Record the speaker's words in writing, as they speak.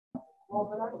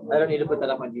I don't need to put that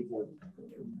up on YouTube.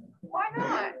 Why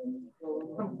not?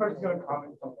 I'm first going to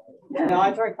comment something. No,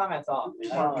 I turn comments off.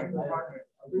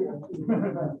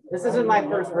 This isn't my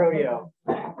first rodeo.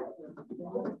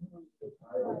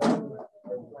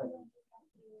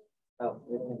 Oh.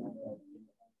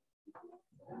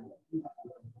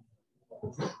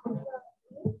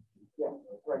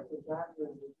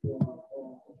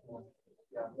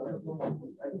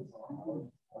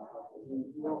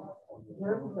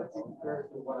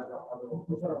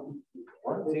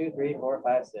 One, 2, 3, 4,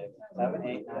 5, 6, 7,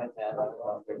 8, 9, 10, 11,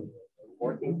 12, 13,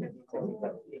 14, 15, 16,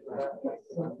 17, 18, 19,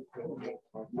 20, 21, 22, 23,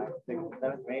 24, 25, 26,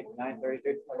 27, 28, 29, 30,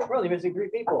 31. We're only missing 3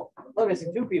 people. We're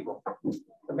missing 2 people. It's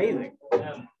amazing.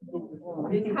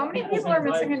 How many people are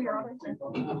missing in your other group?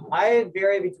 I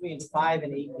vary between 5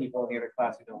 and 8 people in the other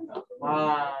class who don't come.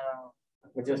 Wow.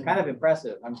 Which is kind of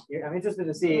impressive. I'm interested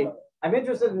to see. I'm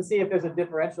interested to see if there's a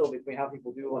differential between how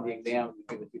people do on the exams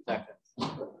between the 2 sections.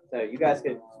 So you guys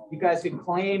could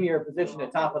claim your position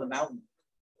at top of the mountain.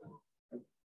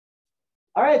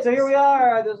 All right, so here we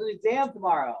are. There's an exam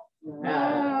tomorrow.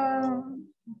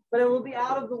 But it will be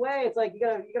out of the way. It's like you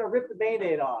gotta rip the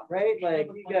Band-Aid off, right? Like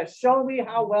you gotta show me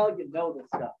how well you know this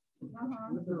stuff.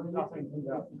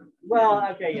 Well,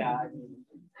 okay, yeah.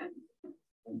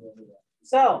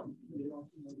 So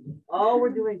all we're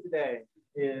doing today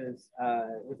is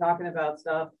we're talking about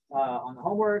stuff on the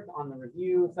homework, on the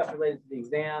review, stuff related to the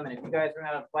exam. And if you guys run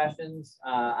out of questions,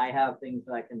 I have things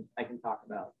that I can talk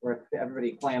about. Where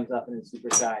everybody clams up and is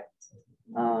super shy.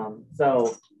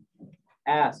 So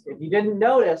ask. If you didn't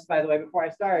notice, by the way, before I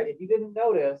start, if you didn't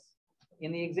notice,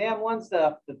 in the exam 1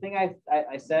 stuff, the thing I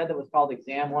said that was called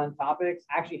exam 1 topics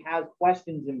actually has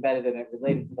questions embedded in it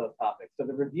related to those topics. So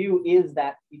the review is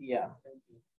that PDF.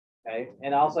 Okay.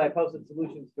 And also I posted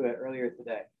solutions to it earlier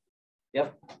today.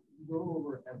 Yep.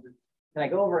 Can I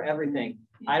go over everything?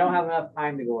 I don't have enough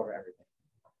time to go over everything.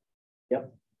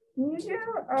 Yep. Can you do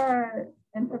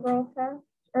integral test?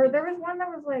 Or there was one that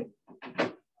was like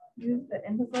use the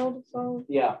integral to solve.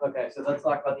 Yeah, okay, so let's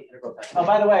talk about the integral test. Oh,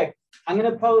 by the way, I'm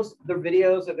going to post the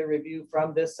videos of the review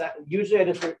from this set. Usually I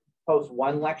just post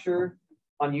 1 lecture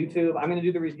on YouTube. I'm going to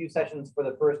do the review sessions for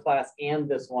the first class and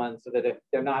this one so that if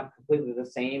they're not completely the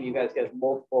same, you guys get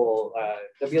multiple,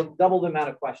 there'll be a double the amount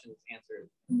of questions answered.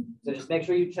 So just make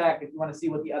sure you check if you want to see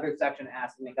what the other section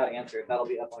asked and they got answered. That'll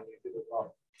be up on YouTube as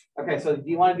well. Okay, so do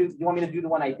you want me to do the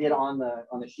one I did on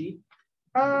the sheet?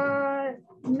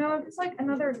 No, just like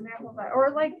another example of that,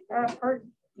 or like part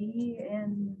D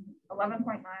in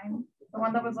 11.9, the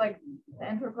one that was like the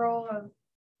integral of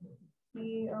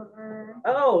D over.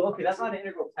 Oh, okay, that's not an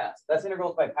integral test. That's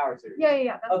integrals by power series.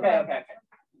 Yeah. That's okay. All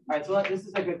right, so this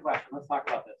is a good question. Let's talk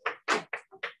about this.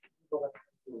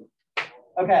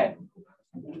 Okay.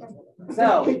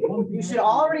 So you should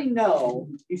already know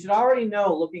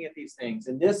looking at these things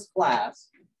in this class,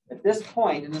 at this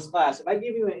point in this class, if I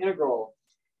give you an integral,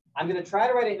 I'm going to try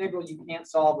to write an integral you can't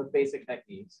solve with basic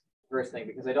techniques, first thing,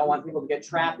 because I don't want people to get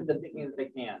trapped into thinking that they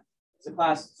can. It's a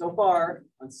class so far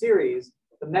on series,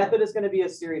 the method is going to be a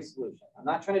series solution. I'm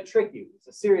not trying to trick you. It's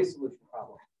a series solution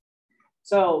problem.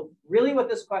 So really what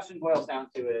this question boils down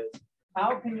to is,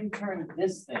 how can you turn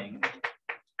this thing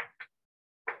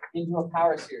into a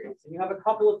power series? And you have a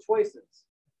couple of choices.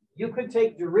 You could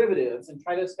take derivatives and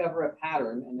try to discover a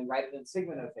pattern and then write it in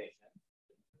sigma notation.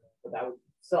 But that would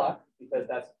suck because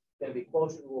that's going to be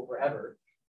quotient rule forever.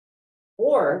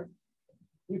 Or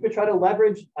you could try to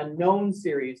leverage a known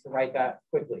series to write that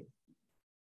quickly.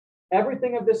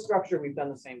 Everything of this structure we've done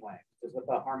the same way, just with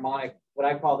the harmonic, what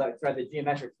I call that, the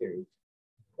geometric series.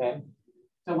 Okay.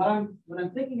 So what I'm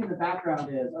thinking in the background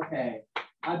is, okay,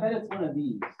 I bet it's one of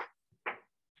these.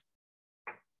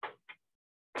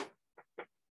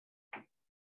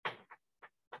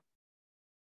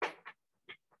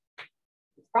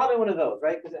 Probably one of those,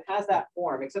 right? Because it has that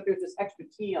form, except there's this extra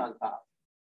t on top.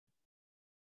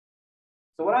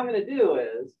 So what I'm going to do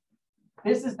is,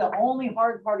 this is the only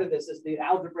hard part of this is the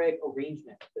algebraic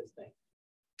arrangement of this thing.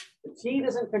 The t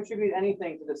doesn't contribute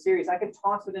anything to the series. I could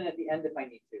toss it in at the end if I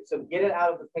need to. So get it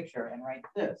out of the picture and write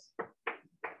this.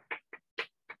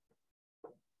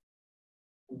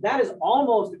 That is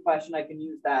almost a question I can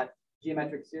use that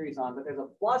geometric series on, but there's a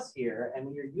plus here. And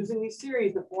when you're using these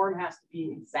series, the form has to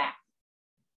be exact.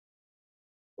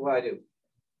 What do I do?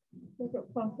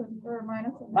 Or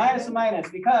minus and minus,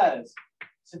 because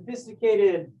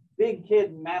sophisticated big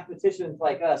kid mathematicians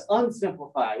like us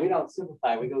unsimplify. We don't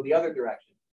simplify, we go the other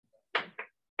direction.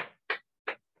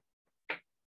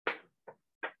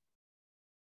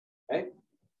 Okay.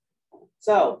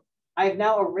 So I've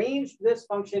now arranged this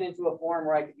function into a form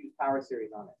where I could use power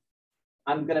series on it.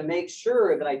 I'm going to make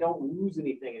sure that I don't lose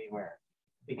anything anywhere,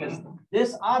 because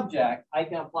this object, I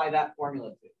can apply that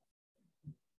formula to.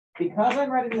 Because I'm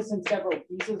writing this in several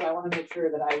pieces, I want to make sure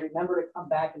that I remember to come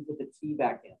back and put the t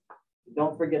back in.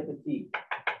 Don't forget the t.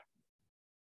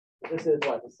 This is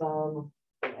what? The sum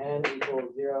from n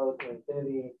equals 0 to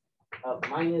infinity of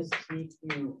minus t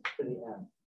cubed to the n.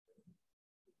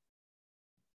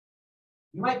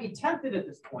 You might be tempted at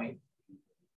this point.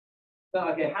 So,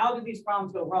 okay, how do these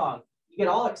problems go wrong? You get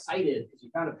all excited because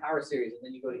you found a power series and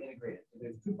then you go to integrate it. So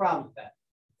there's two problems with that.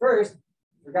 First,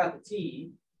 you forgot the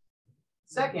t.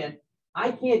 Second,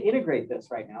 I can't integrate this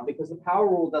right now because the power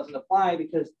rule doesn't apply,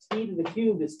 because t to the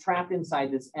cubed is trapped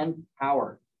inside this nth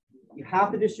power. You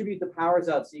have to distribute the powers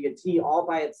out so you get t all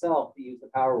by itself to use the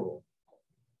power rule.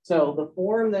 So the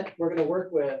form that we're going to work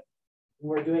with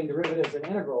when we're doing derivatives and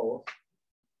integrals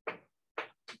is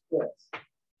this.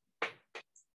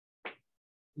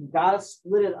 You've got to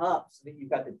split it up so that you've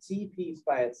got the t piece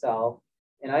by itself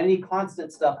and any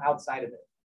constant stuff outside of it.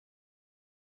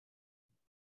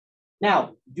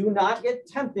 Now, do not get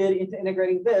tempted into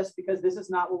integrating this, because this is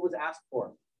not what was asked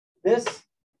for. This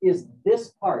is this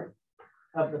part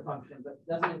of the function, but it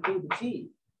doesn't include the t.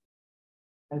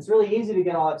 And it's really easy to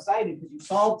get all excited because you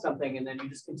solved something and then you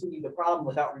just continue the problem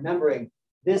without remembering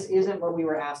this isn't what we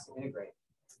were asked to integrate.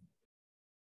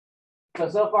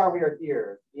 So far we are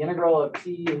here. The integral of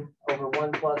t over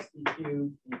 1 plus t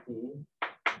cubed dt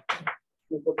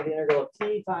equal to the integral of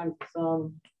t times the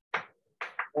sum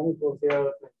n equals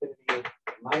 0 to infinity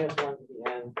minus 1 to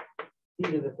the n,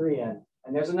 t to the 3n.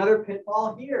 And there's another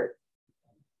pitfall here.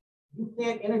 You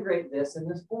can't integrate this in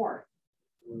this form.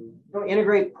 You don't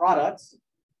integrate products,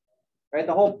 right?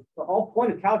 The whole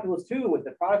point of calculus 2 was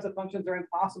that products of functions are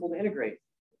impossible to integrate.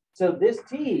 So this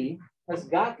t has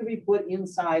got to be put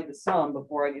inside the sum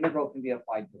before an integral can be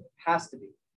applied to it. It has to be.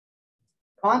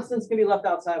 Constants can be left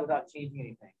outside without changing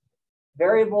anything.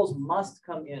 Variables must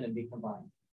come in and be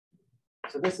combined.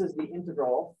 So this is the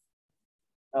integral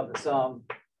of the sum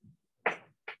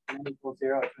n equals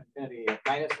 0 to infinity of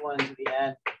minus 1 to the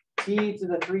n, t to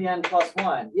the 3n plus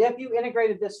 1. If you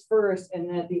integrated this first and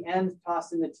then at the end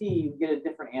tossed in the t, you get a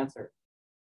different answer.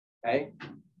 Okay?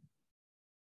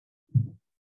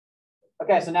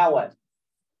 Okay, so now what?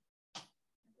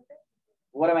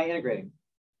 What am I integrating?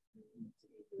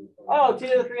 Oh, t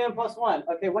to the 3n plus 1.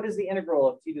 Okay, what is the integral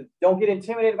of t to? Don't get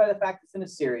intimidated by the fact it's in a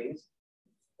series.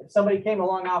 If somebody came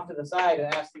along off to the side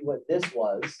and asked you what this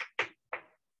was,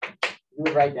 you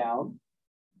would write down.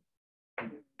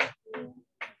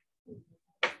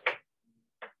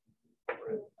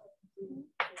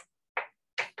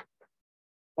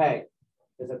 Okay,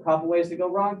 there's a couple ways to go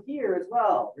wrong here as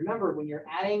well. Remember, when you're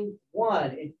adding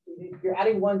 1, you're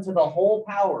adding 1 to the whole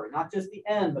power, not just the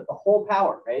n, but the whole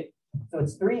power, right? So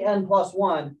it's 3n plus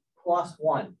 1 plus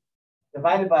 1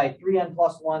 divided by 3n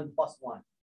plus 1 plus 1.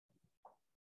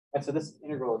 And so this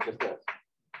integral is just this.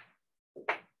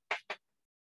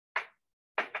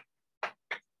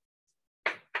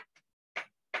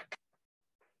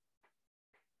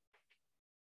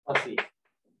 Let's see.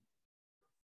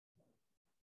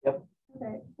 Yep.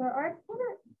 Okay, so I put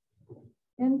it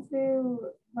into,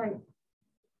 like,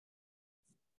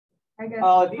 I guess,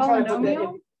 if you try to put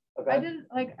polynomial. okay. I did,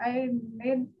 like, I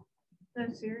made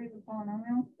the series of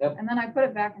polynomial, Yep. and then I put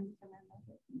it back into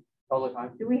segmentation. Totally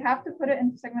fine. Do we have to put it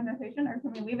into segmentation, or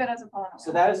can we leave it as a polynomial?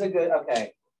 So that is a good,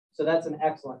 okay. So that's an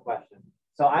excellent question.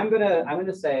 So I'm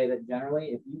gonna say that generally,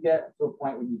 if you get to a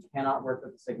point where you cannot work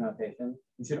with the sigma notation,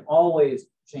 you should always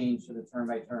change to the term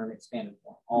by term expanded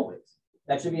form, always.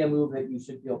 That should be a move that you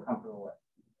should feel comfortable with.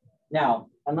 Now,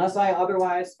 unless I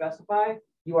otherwise specify,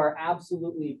 you are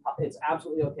it's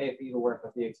absolutely okay for you to work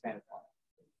with the expanded form.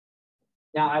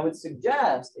 Now, I would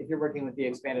suggest, if you're working with the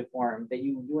expanded form, that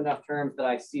you do enough terms that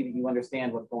I see that you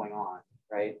understand what's going on,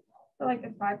 right? So like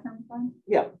the 5 term form?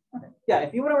 Yeah. Okay. Yeah,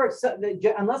 if you want to work,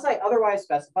 unless I otherwise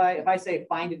specify, if I say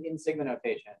find it in sigma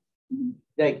notation,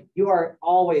 like you are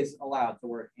always allowed to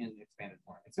work in expanded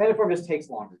form. Expanded form just takes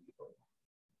longer,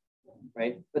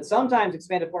 right? But sometimes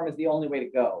expanded form is the only way to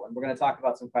go. And we're going to talk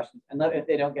about some questions. And if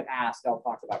they don't get asked, I'll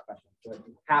talk about questions. So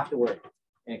you have to work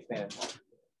in expanded form.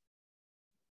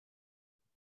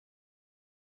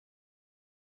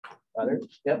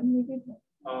 Others? Yep.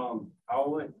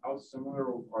 How similar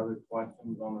are the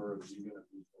questions on the review going to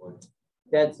be for?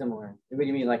 Dead similar. What do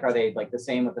you mean? Like, are they like the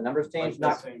same with the numbers changed?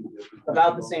 Like Not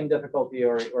about the same difficulty,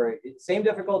 or same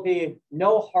difficulty,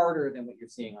 no harder than what you're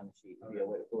seeing on the sheet. Would be a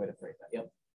way to phrase that.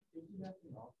 Yep.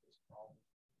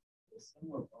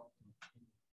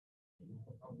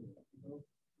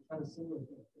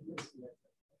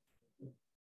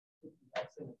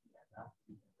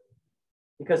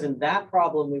 because in that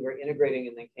problem, we were integrating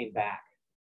and then came back.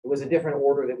 It was a different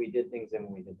order that we did things in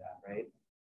when we did that, right?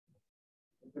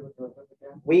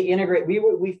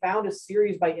 We found a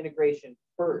series by integration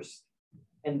first,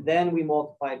 and then we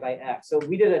multiplied by x. So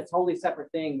we did a totally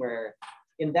separate thing where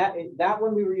in that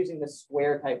one we were using the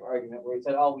square type argument where we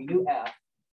said, oh, we knew f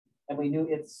and we knew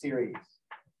its series.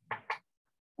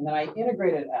 And then I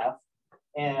integrated f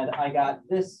and I got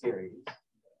this series.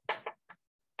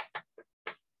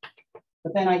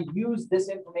 But then I used this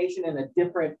information in a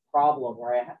different problem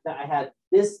where I had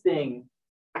this thing.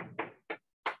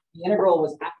 The integral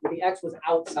was, the x was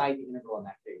outside the integral in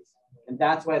that case. And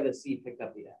that's why the c picked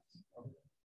up the x.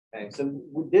 Okay, so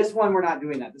this one, we're not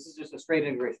doing that. This is just a straight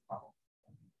integration problem.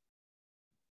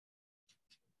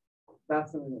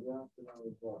 That's something that we have to know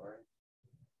as well, right?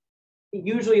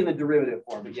 Usually in the derivative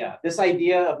form, but yeah. This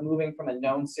idea of moving from a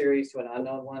known series to an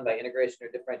unknown one by integration or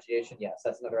differentiation, yes,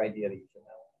 that's another idea that you should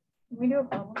know. Can we do a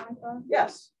problem like that?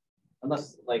 Yes,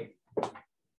 unless like,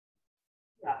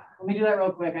 let me do that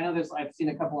real quick. I know I've seen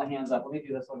a couple of hands up. Let me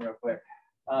do this one real quick.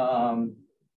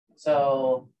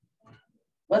 So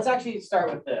let's actually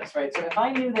start with this, right? So if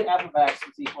I knew that f of x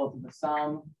is equal to the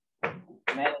sum,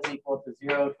 and that is equal to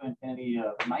 0 to infinity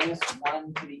of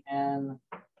 -1 to the n,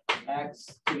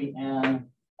 x to the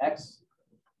n, x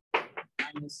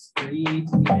minus 3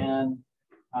 to the n,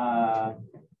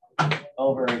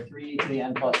 over 3 to the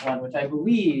n plus 1, which I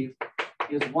believe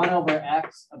is 1 over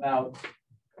x about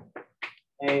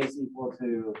a is equal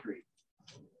to 3.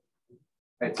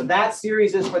 Right, so that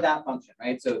series is for that function,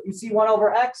 right? So if you see 1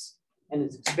 over x and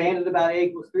it's expanded about a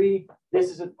equals 3, this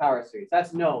is a power series.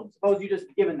 That's known. Suppose you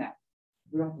just given that.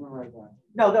 We don't have to memorize that.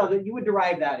 No, you would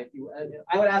derive that if you.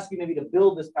 I would ask you maybe to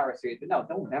build this power series, but no,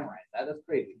 don't memorize that. That's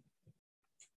crazy.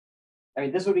 I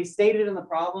mean, this would be stated in the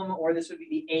problem, or this would be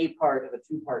the a part of a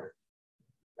two-parter,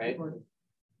 right?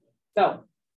 So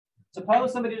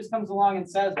suppose somebody just comes along and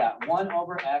says that 1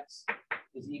 over x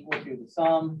is equal to the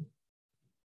sum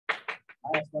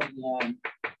minus 1 to the n,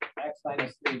 x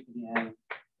minus 3 to the n,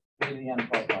 3 to the n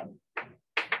plus 1.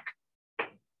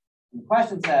 And the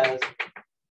question says,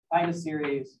 find a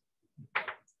series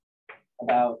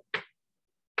about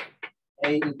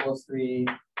a equals 3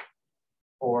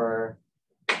 for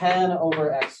 10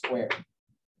 over x squared.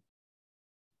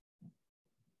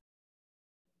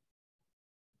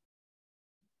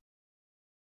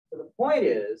 So the point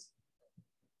is,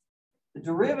 the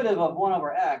derivative of 1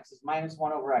 over x is minus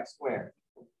 1 over x squared,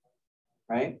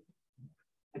 right?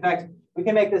 In fact, we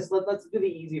can make this, let's do the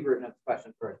easy version of the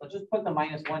question first. Let's just put the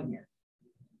minus 1 here.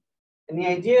 And the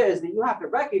idea is that you have to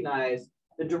recognize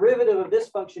the derivative of this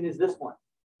function is this one.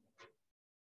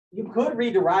 You could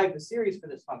rederive the series for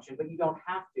this function, but you don't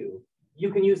have to.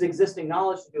 You can use existing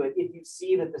knowledge to do it if you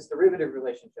see that this derivative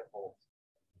relationship holds,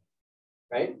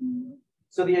 right?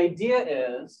 So the idea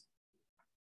is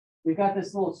we've got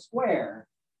this little square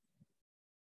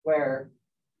where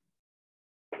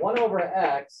 1 over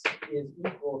x is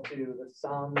equal to the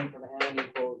sum from n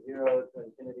equals 0 to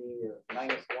infinity or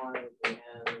minus 1 to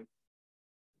n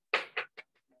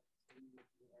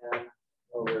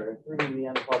over 3 to the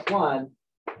n plus 1.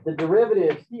 The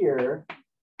derivative here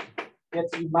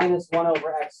gets you minus 1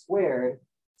 over x squared.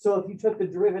 So if you took the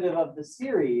derivative of the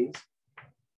series,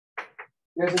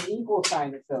 there's an equal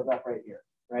sign that shows up right here,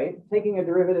 right? Taking a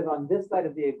derivative on this side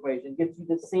of the equation gets you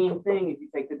the same thing if you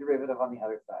take the derivative on the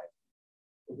other side.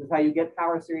 This is how you get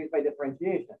power series by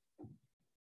differentiation.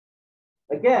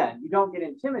 Again, you don't get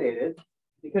intimidated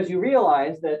because you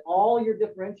realize that all you're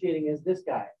differentiating is this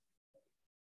guy.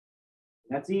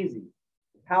 That's easy.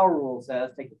 The power rule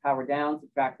says take the power down,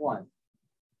 subtract 1.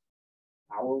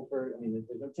 Power rule for, I mean,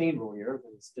 there's no chain rule here.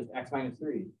 It's just x minus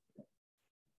 3.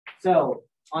 So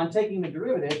on taking the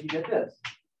derivative, you get this.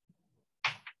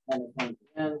 Minus 1 to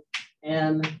the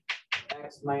n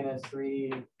x minus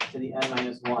 3 to the n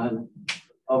minus 1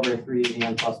 over 3 to the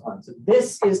n plus 1. So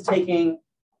this is taking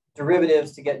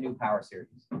derivatives to get new power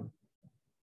series.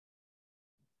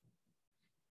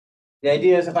 The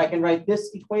idea is if I can write this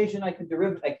equation, I can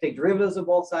take derivatives of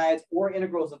both sides or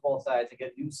integrals of both sides to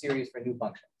get new series for new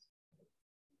functions.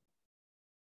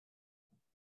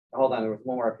 Hold on, there was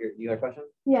one more up here. You got a question?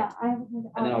 Yeah, I have a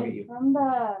And then I'll get you. from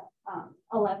the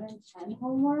 1110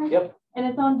 homework. Yep. And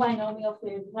it's on binomial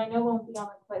series. I know it won't be on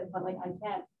the quiz, but like I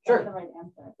can't Sure. get the right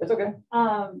answer. It's okay.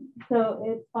 So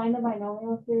it's find the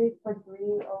binomial series for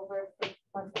 3 over 6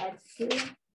 plus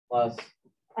x2. Plus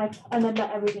X, and then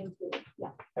the everything too.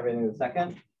 Yeah. everything to the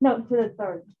second. No, to the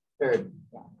third. Third.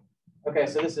 Yeah. Okay,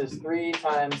 so this is 3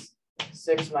 times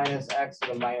 6 minus x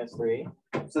to the minus 3.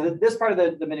 So this part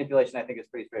of the manipulation I think is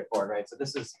pretty straightforward, right? So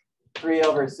this is 3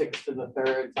 over 6 to the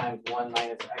third times 1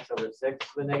 minus x over 6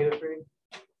 to the negative 3.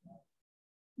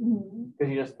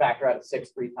 Because you just factor out 6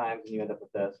 3 times and you end up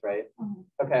with this, right?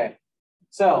 Okay.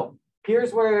 So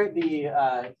here's where the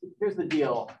here's the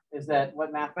deal is that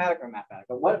what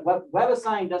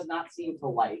WebAssign does not seem to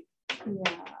like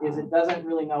is it doesn't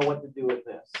really know what to do with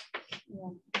this.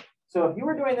 So if you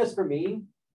were doing this for me,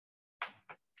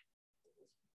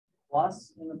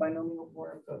 plus in the binomial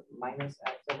form, so minus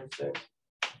x over 6.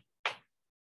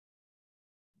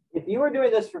 If you were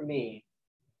doing this for me,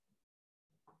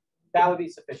 that would be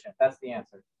sufficient. That's the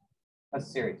answer. That's a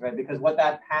series, right? Because what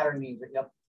that pattern means,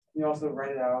 yep. You also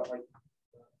write it out like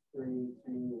 3, 2,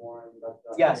 1.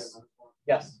 Yes.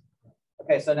 Yes.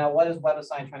 Okay, so now what is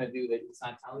WebAssign trying to do that it's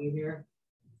not telling you here?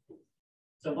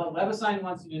 So what WebAssign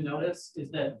wants you to notice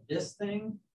is that this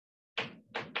thing,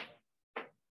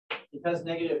 because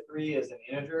negative 3 is an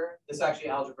integer, this actually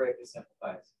algebraically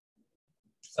simplifies.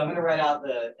 So I'm going to write out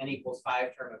the n equals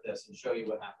 5 term of this and show you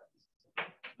what happens.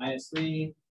 Minus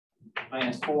 3,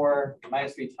 minus 4,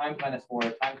 minus 3 times minus 4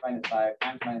 times minus 5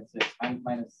 times minus 6 times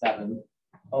minus 7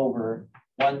 over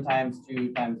 1 times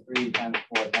 2 times 3 times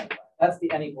 4 times 5. That's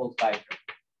the n equals 5 term.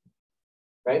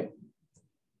 Right?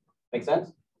 Make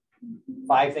sense?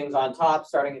 5 things on top,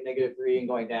 starting at negative 3 and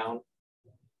going down.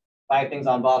 5 things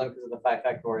on bottom because of the 5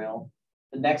 factorial.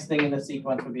 The next thing in the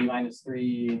sequence would be minus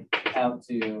 3 out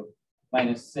to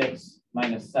minus 6,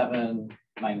 minus 7,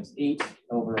 minus 8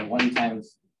 over 1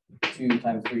 times 2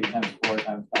 times 3 times 4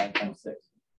 times 5 times 6.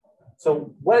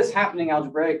 So what is happening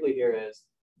algebraically here is,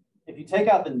 if you take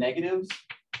out the negatives,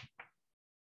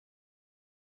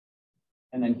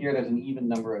 and then here there's an even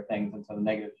number of things, and so the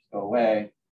negatives just go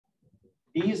away,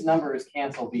 these numbers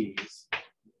cancel these,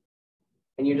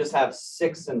 and you just have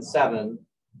 6 and 7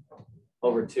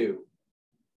 over 2.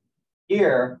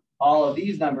 Here, all of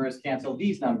these numbers cancel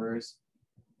these numbers,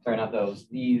 sorry, not those,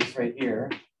 these right here,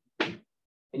 and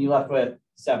you're left with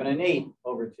 7 and 8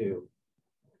 over 2.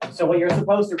 So what you're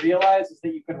supposed to realize is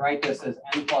that you can write this as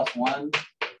n plus 1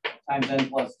 times n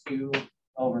plus 2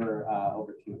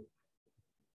 over 2.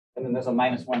 And then there's a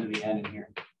minus 1 to the n in here.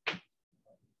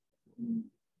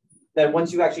 Then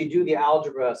once you actually do the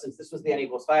algebra, since this was the n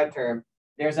equals 5 term,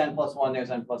 there's n plus 1, there's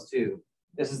n plus 2.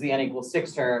 This is the n equals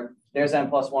 6 term, there's n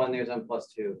plus 1, there's n plus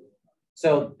 2.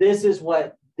 So this is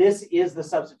the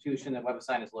substitution that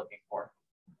WebAssign is looking for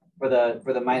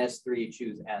the minus 3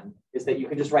 choose n, is that you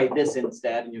can just write this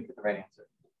instead and you get the right answer.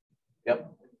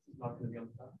 Yep.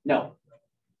 No.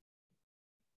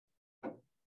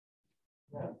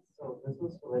 Yeah, so this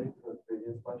was related to the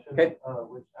previous question, okay.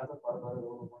 Which as a thought about it a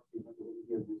little more deeply, it would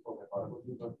be a useful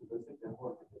methodology, but for this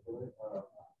example in particular,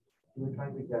 we were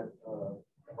trying to get a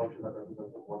function that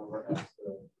represents 1 over x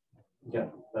to get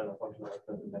then a function that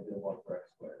represents negative 1 over x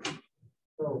squared.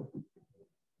 So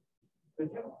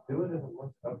could you do it in a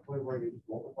more step way where you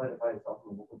multiply it by itself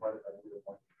and multiply it by negative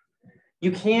 1?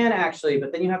 You can actually,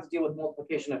 but then you have to deal with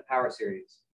multiplication of power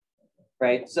series.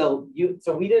 Right. So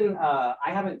we didn't, I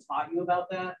haven't taught you about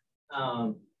that.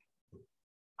 I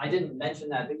didn't mention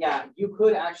that, but yeah, you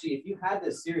could actually, if you had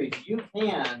this series, you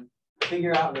can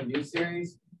figure out the new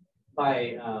series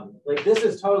by, like, this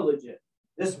is totally legit.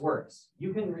 This works.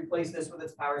 You can replace this with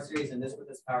its power series and this with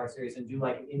its power series and do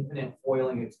like an infinite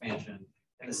foiling expansion,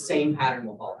 and the same pattern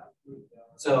will fall out.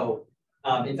 So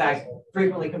in fact,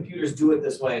 frequently computers do it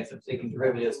this way instead of taking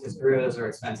derivatives, because derivatives are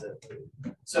expensive.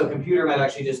 So a computer might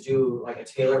actually just do like a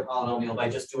Taylor polynomial by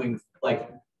just doing like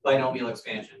binomial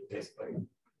expansion, basically.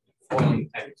 Foiling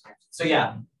type expansion. So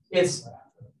yeah, it's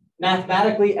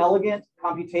mathematically elegant,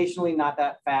 computationally not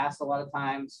that fast a lot of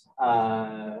times,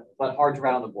 but hard to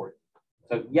write on the board.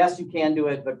 So yes, you can do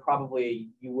it, but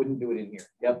probably you wouldn't do it in here.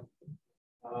 Yep.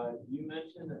 You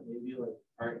mentioned that maybe like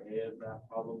part A of that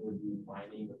problem would be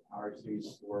finding the power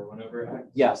series for 1 over x.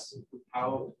 Yes.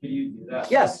 How could you do that?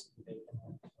 Yes.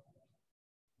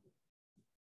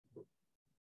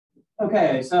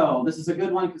 Okay, so this is a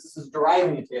good one because this is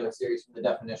deriving a Taylor series from the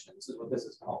definition. This is what this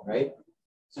is called, right?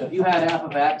 So if you had f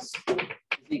of x is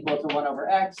equal to 1 over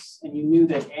x, and you knew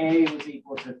that a was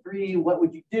equal to 3, what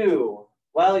would you do?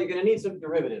 Well, you're going to need some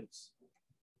derivatives.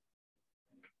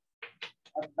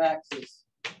 F of x is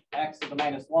x to the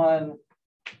minus 1.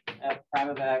 F prime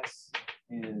of x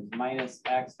is minus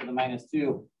x to the minus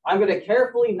 2. I'm going to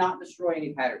carefully not destroy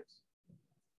any patterns.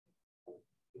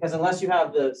 Because unless you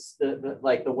have the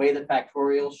way that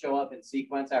factorials show up in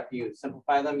sequence after you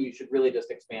simplify them, you should really just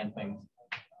expand things.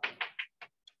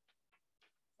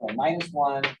 So minus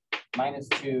 1, minus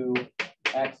 2,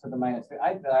 x to the minus 3.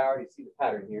 I already see the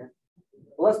pattern here.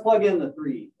 Well, let's plug in the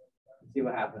 3 and see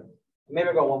what happens. Maybe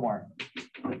I'll go one more.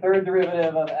 The third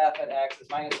derivative of f at x is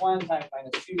 -1 times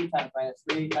 -2 times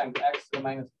 -3 times x to the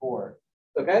 -4.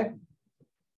 Okay?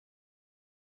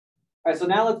 All right, so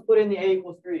now let's put in the a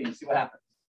equals 3 and see what happens.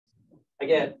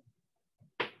 Again,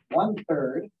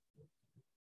 1/3,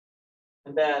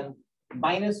 and then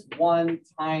 -1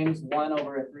 times 1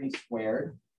 over 3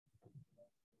 squared,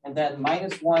 and then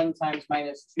 -1 times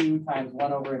 -2 times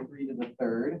 1 over 3 to the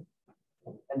third,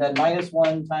 and then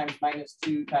 -1 times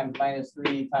 -2 times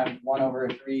 -3 times 1 over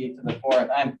 3 to the fourth.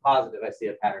 I'm positive I see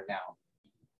a pattern now.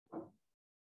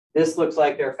 This looks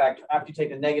like they're after you take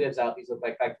the negatives out, these look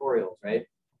like factorials, right?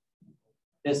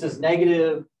 This is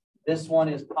negative, this one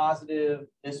is positive,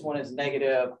 this one is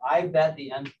negative. I bet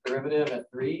the nth derivative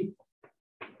at 3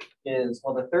 is,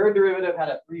 well, the third derivative had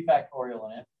a 3 factorial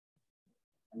in it,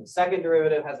 and the second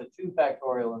derivative has a 2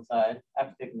 factorial inside. I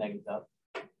have to take the negatives out.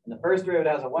 And the first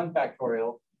derivative has a 1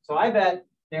 factorial. So I bet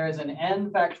there is an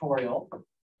n factorial.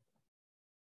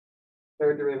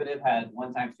 Third derivative had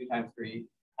 1 times 2 times 3.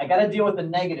 I got to deal with the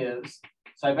negatives.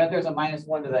 So I bet there's a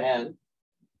 -1 to the n,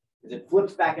 because it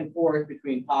flips back and forth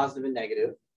between positive and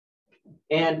negative.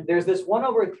 And there's this 1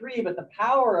 over 3, but the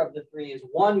power of the 3 is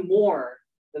 1 more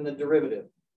than the derivative,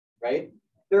 right?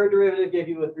 Third derivative gave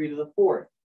you a 3 to the fourth.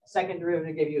 Second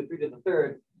derivative gave you a 3 to the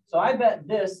third. So I bet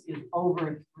this is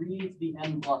over 3 to the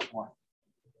n plus 1.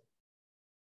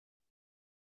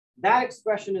 That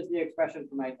expression is the expression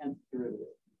for my nth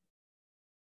derivative.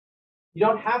 You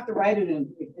don't have to write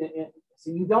it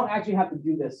so you don't actually have to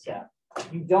do this step.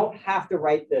 You don't have to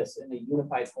write this in a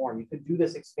unified form. You could do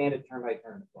this expanded term by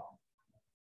term as well.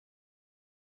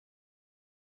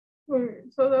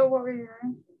 So though, what were your?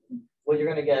 Well, you're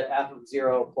going to get f of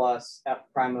 0 plus f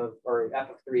prime of, or f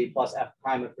of 3 plus f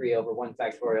prime of 3 over 1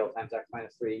 factorial times x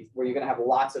minus 3, where you're going to have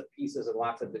lots of pieces and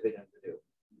lots of division to do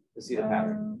to see the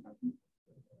pattern.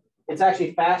 It's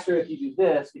actually faster if you do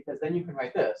this, because then you can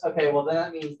write this. Okay, well, then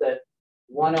that means that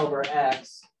 1 over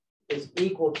x is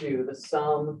equal to the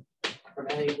sum from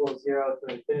n equals 0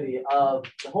 to infinity of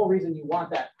the whole reason you want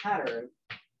that pattern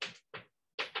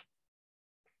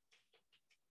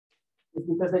is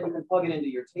because then you can plug it into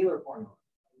your Taylor formula,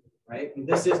 right? And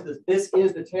this is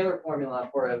the Taylor formula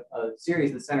for a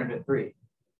series that's centered at 3.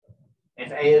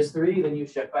 If a is 3, then you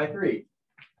shift by 3.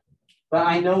 But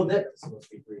I know this. It's supposed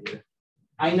to be 3 here.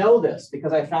 I know this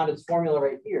because I found its formula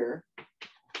right here.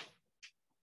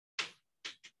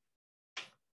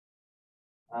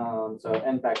 So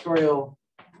n factorial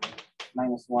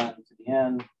 -1 to the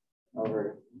n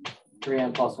over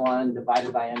 3n plus 1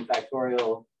 divided by n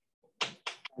factorial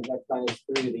times x minus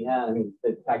 3 to the n. I mean,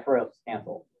 the factorials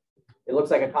cancel. It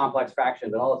looks like a complex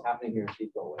fraction, but all that's happening here is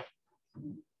these go away.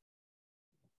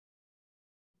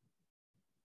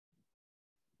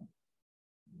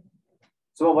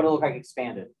 So what would it look like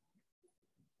expanded?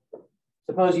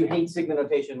 Suppose you hate sigma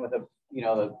notation with a,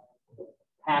 the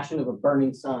passion of a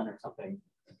burning sun or something.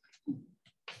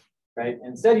 Right?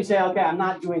 Instead, you say, okay, I'm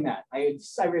not doing that. I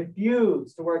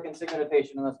refuse to work in sigma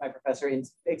notation unless my professor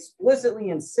explicitly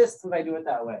insists that I do it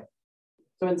that way.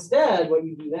 So instead, what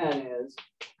you do then is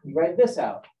you write this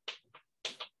out.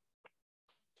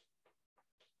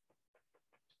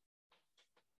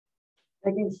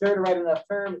 Making sure to write enough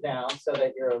terms down so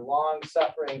that your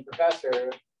long-suffering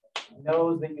professor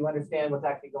knows that you understand what's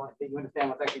actually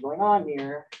going on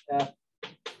here.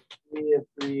 F3 of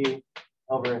 3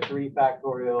 over 3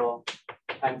 factorial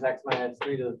times x minus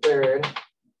 3 to the third.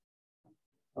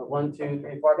 1, 2,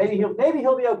 3, 4. Maybe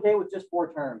he'll be okay with just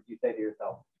 4 terms, you say to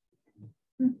yourself.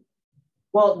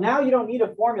 Well, now you don't need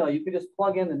a formula. You can just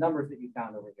plug in the numbers that you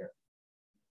found over here.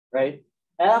 Right?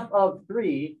 F of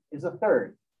 3 is a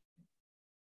third.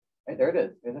 Right, there it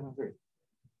is. There's F of 3.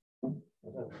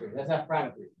 That's F prime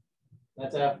of 3.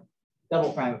 That's F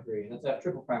double prime of 3. And that's F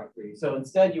triple prime of 3. So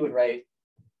instead you would write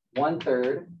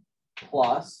 1/3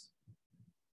 plus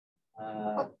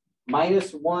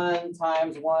 -1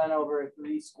 times 1 over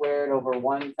 3 squared over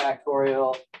 1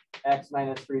 factorial x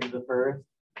minus 3 to the first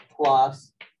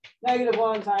plus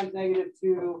 -1 times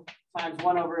 -2 times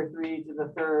 1 over 3 to the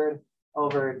third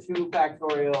over 2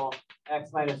 factorial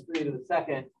x minus 3 to the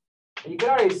second. And you can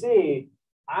already see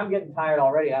I'm getting tired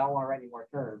already. I don't want to write any more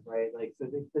terms, right? Like, so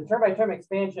the term by term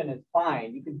expansion is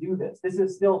fine. You can do this. This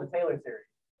is still the Taylor series.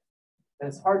 And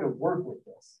it's hard to work with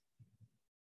this,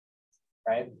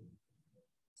 right?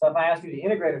 So if I ask you to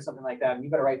integrate or something like that, and you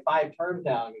got to write 5 terms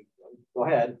down, go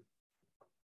ahead.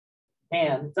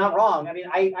 And it's not wrong. I mean,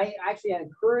 I actually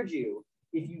encourage you,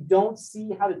 if you don't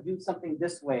see how to do something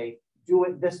this way, do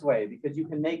it this way, because you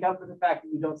can make up for the fact that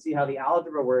you don't see how the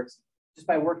algebra works just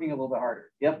by working a little bit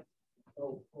harder. Yep.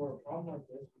 So for a problem like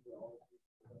this,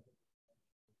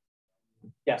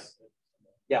 yes.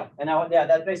 Yeah, and now, yeah,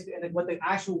 that's basically, and what the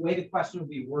actual way the question would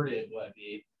be worded would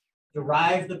be,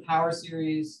 derive the power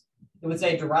series. It would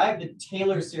say derive the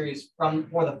Taylor series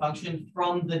for the function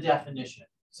from the definition.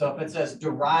 So if it says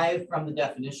derive from the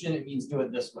definition, it means do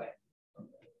it this way.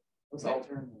 What's the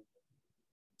alternative?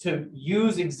 To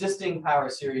use existing power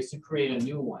series to create a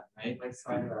new one, right? Like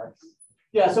sine of x.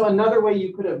 Yeah, so another way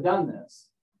you could have done this,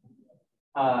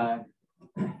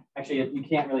 actually you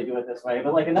can't really do it this way,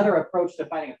 but like another approach to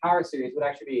finding a power series would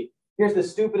actually be, here's the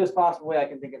stupidest possible way I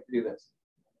can think of to do this.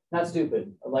 Not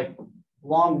stupid, like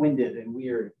long-winded and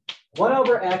weird. 1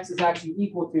 over x is actually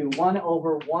equal to 1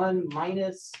 over 1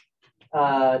 minus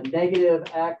negative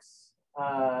x. So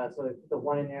I put the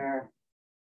 1 in there.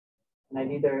 And I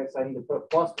need there, so I need to put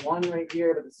plus 1 right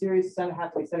here, but the series has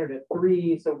to be centered at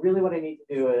 3. So really what I need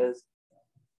to do is,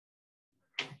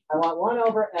 I want 1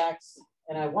 over x,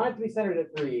 and I want it to be centered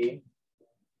at 3.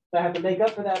 So I have to make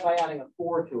up for that by adding a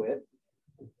 4 to it,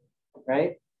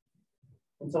 right?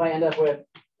 And so I end up with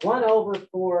 1 over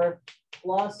 4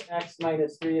 plus x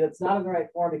minus 3. That's not in the right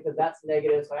form because that's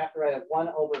negative. So I have to write a 1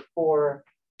 over 4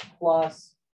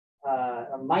 plus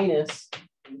a minus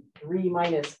 3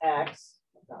 minus x.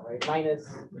 That's not right. Minus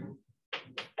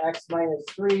x minus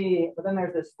 3. But then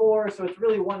there's this 4. So it's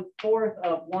really 1/4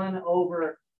 of 1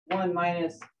 over 1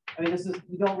 minus. I mean, this is,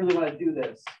 you don't really want to do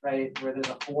this, right? Where there's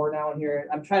a 4 down here.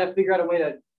 I'm trying to figure out a way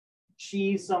to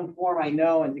cheese some form I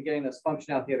know into getting this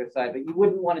function out the other side, but you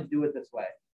wouldn't want to do it this way.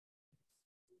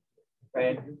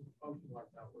 Right?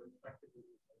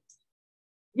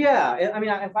 Yeah, I mean,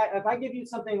 if I give you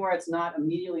something where it's not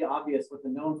immediately obvious what the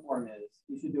known form is,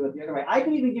 you should do it the other way. I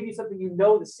could even give you something you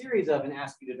know the series of and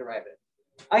ask you to derive it.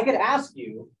 I could ask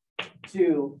you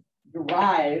to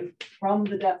derive from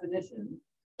the definition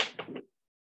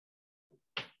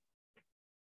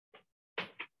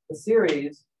the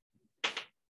series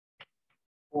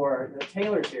for the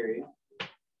Taylor series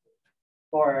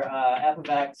for f of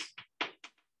x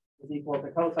is equal to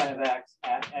cosine of x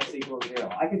at x equals 0.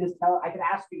 I could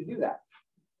ask you to do that.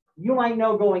 You might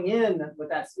know going in with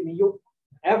that. I mean,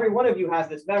 every one of you has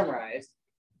this memorized.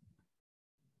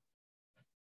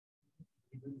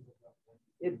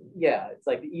 Yeah, it's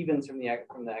like the evens from the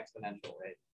exponential,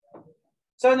 right?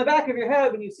 So in the back of your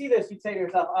head, when you see this, you'd say to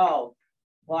yourself, oh,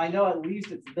 well, I know at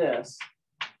least it's this.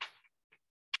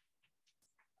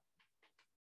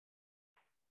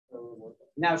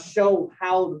 Now show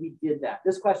how we did that.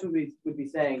 This question would be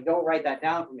saying, don't write that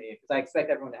down for me because I expect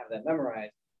everyone to have that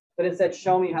memorized. But instead,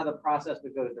 show me how the process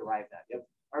would go to derive that. Yep.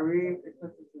 Are we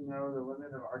expected to know the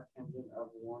limit of arctangent of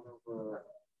 1 over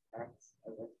x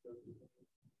as x goes to 0?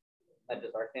 That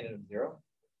just arctangent of 0?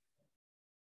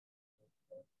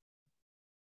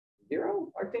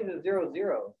 0? Arctangent of 0 is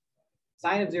 0.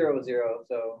 Sine of 0 is 0.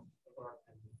 So,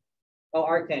 oh,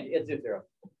 arctangent, it's 0.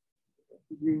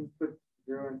 You put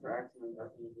 0 in for x and then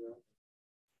arctangent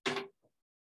 0.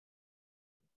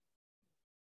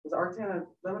 Because arctangent,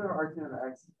 limit of arctangent of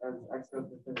x as x goes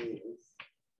to infinity is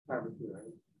pi over 2,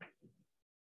 right?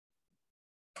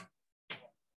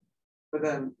 But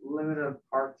then limit of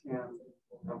arctan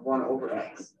of 1 over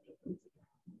x.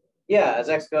 Yeah, as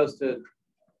x goes to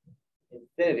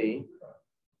infinity,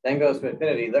 then goes to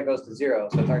infinity, that goes to 0.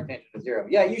 So it's arctangent of 0.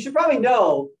 Yeah, you should probably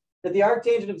know that the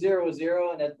arctangent of 0 is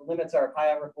 0 and that the limits are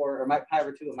pi over 4 or pi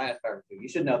over 2 and minus pi over 2. You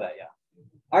should know that, yeah.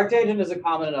 Arctangent is a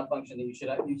common enough function that you should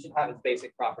have its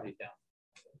basic properties down.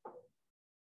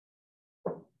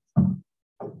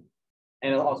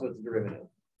 And also its derivative.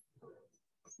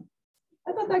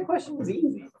 I thought that question was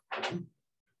easy.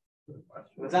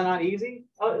 Was that not easy?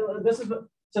 Oh, this is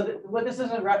what this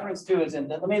is in reference to is in.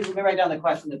 Let me write down the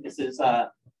question that this is.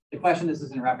 The question this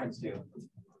is in reference to.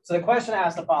 So the question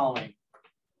asks the following: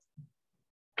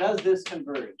 does this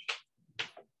converge?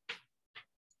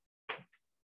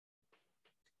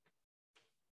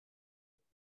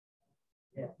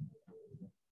 Yeah.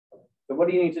 So what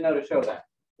do you need to know to show that?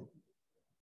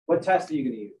 What test are you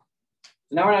going to use?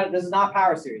 So now we're not. This is not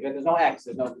power series. Right? There's no x.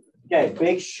 There's no. Okay.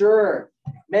 Make sure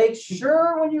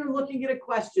when you're looking at a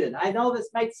question. I know this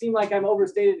might seem like I'm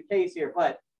overstated the case here,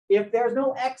 but if there's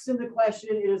no x in the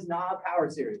question, it is not a power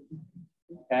series.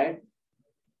 Okay.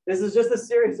 This is just a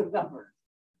series of numbers.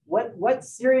 What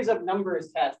series of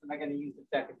numbers test am I going to use to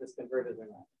check if this converges or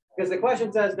not? Because the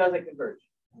question says, does it converge?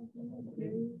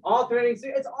 Alternating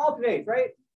series. It's alternates, right?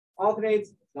 Alternates.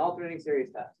 It's an alternating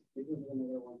series test.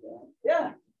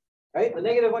 Yeah. Right? The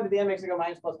negative 1 to the n makes it go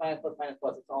minus plus minus plus minus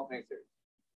plus. It's alternating series.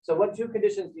 So what 2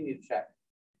 conditions do you need to check?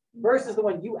 First is the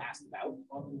one you asked about.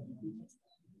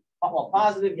 Well,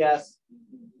 positive, yes.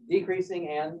 Decreasing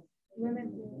and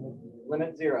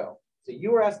limit 0. So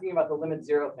you were asking about the limit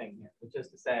 0 thing here, which is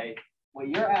to say, what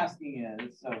you're asking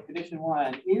is, so condition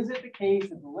 1, is it the case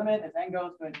that the limit as n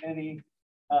goes to infinity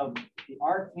of the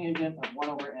arctangent of 1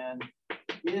 over n,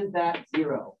 is that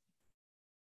 0?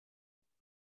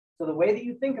 So the way that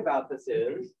you think about this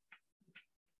is,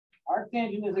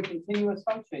 arctangent is a continuous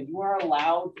function. You are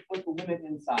allowed to put the limit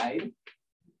inside.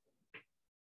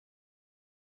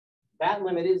 That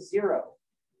limit is 0.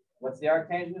 What's the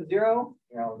arctangent of 0?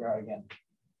 Here, I'll draw it again.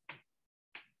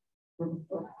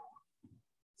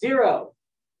 0.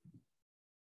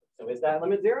 So is that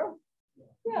limit 0?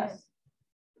 Yes.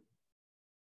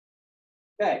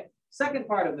 Okay. Second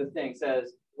part of the thing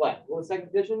says what? What was the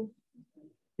second condition?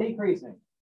 Decreasing.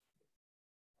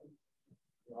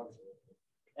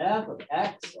 F of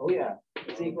x, oh yeah,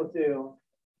 is equal to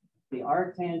the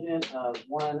arctangent of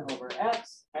 1 over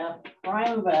x, f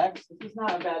prime of x, this is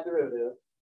not a bad derivative,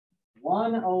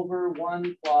 1 over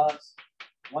 1 plus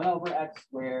 1 over x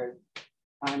squared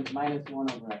times minus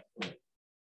 1 over x squared.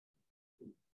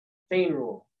 Chain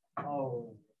rule.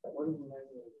 Oh,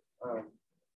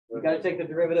 You got to take the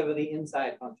derivative of the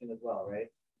inside function as well, right?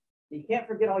 You can't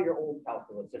forget all your old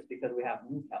calculus just because we have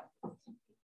new calculus.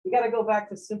 You got to go back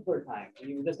to simpler times. And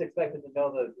you were just expected to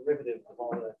know the derivative of all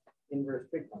the inverse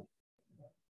trig functions.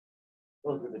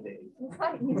 Those were the days.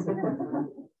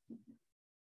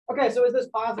 Okay, so is this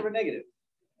positive or negative?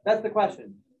 That's the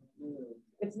question.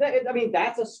 I mean,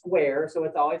 that's a square, so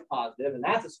it's always positive, and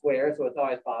that's a square, so it's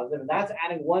always positive, and that's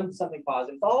adding 1 to something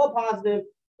positive. It's all positive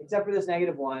except for this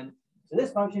 -1. So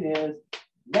this function is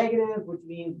negative, which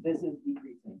means this is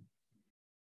decreasing.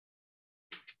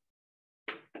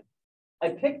 I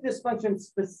picked this function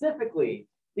specifically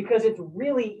because it's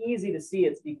really easy to see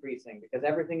it's decreasing because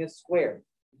everything is squared.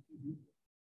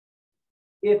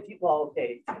 If you, well,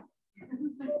 okay.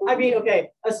 I mean,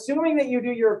 okay, assuming that you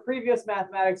do your previous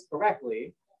mathematics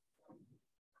correctly.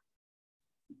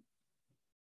 Is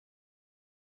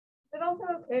it also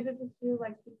okay to just do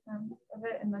like 2 terms of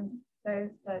it and then say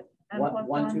that n One, plus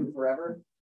 1, 1? 2 forever?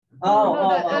 The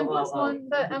n plus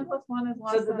 1 is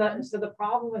less than n. So the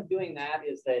problem with doing that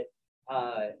is that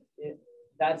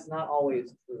that's not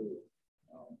always true.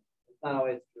 It's not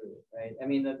always true, right? I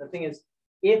mean, the thing is,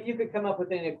 if you could come up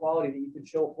with an inequality that you could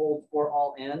show holds for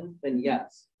all n, then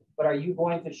yes. But are you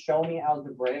going to show me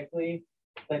algebraically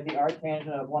that the arctangent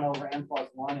of 1 over n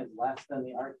plus 1 is less than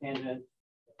the arctangent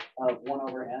of 1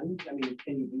 over n? I mean,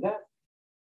 can you do that?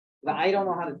 I don't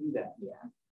know how to do that. Yeah.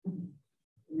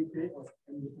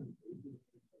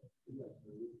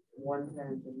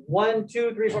 1,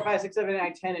 2, 3, 4, 5, 6, 7, 8,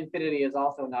 9, 10 infinity is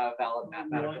also not a valid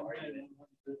mathematical argument.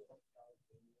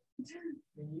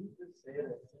 Can you just say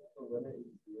that since the limit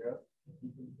is 0, you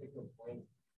can pick a point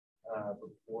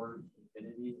before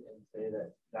infinity and say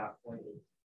that that point is,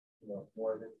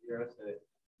 more than 0, so it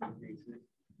increases?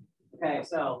 Okay,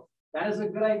 so that is a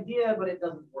good idea, but it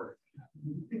doesn't work.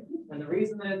 And the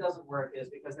reason that it doesn't work is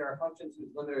because there are functions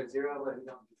whose limit is 0, but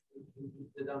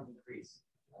they don't decrease.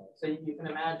 So you can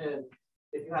imagine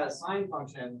if you had a sine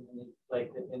function,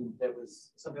 that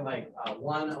was something like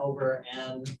 1 over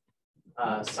n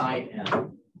sine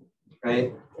n,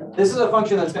 right? This is a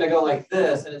function that's going to go like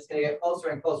this, and it's going to get closer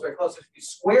and closer and closer. If you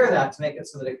square that to make it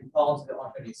so that it can fall into the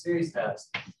infinity series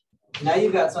test, now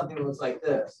you've got something that looks like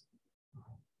this.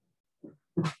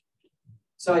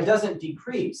 So it doesn't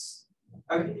decrease.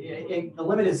 The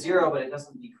limit is 0, but it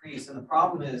doesn't decrease. And the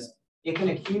problem is it can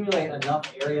accumulate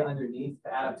enough area underneath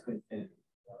to add up to infinity.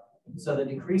 So the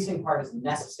decreasing part is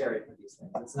necessary for these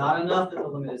things. It's not enough that the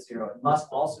limit is 0. It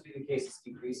must also be the case it's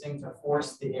decreasing to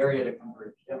force the area to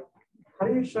converge. Yep. How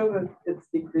do you show that it's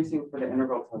decreasing for the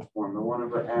integral test form, the 1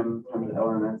 over m times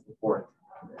ln n to the 4th?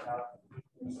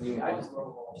 I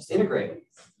just integrate it.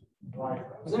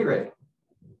 Just integrate it.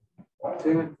 So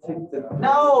you have to take the,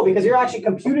 No, because you're actually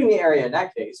computing the area in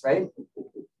that case, right?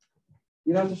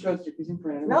 you don't have to show it's decreasing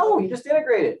for an integral. No, you just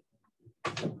integrate it.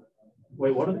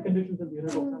 Wait, what are the conditions of the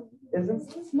integral test?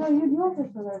 Isn't No, you do have to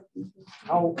show that.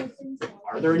 Oh,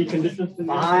 Are there any conditions to the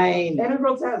fine.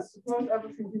 integral test? Suppose f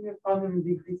is continuous positive and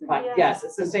decreasing. Fine. Yes,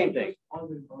 it's the same thing.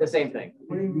 The same thing.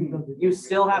 What do you mean? You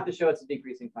still have to show it's a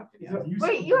decreasing function. Yeah.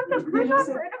 Wait, you have to prove that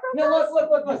for integral? No, look.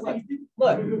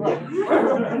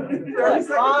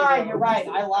 Fine, you're right.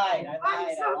 I lied.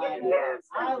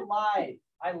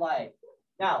 I lied.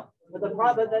 Now, but the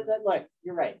problem look,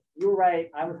 you're right. You were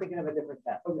right. I was thinking of a different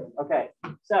test. Okay.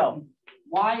 So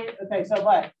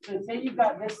say you've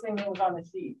got this thing that was on the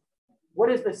sheet.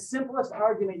 What is the simplest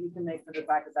argument you can make for the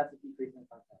fact that that's a decreasing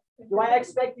function? Do I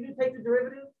expect you to take the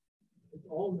derivative? It's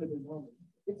all the denominator.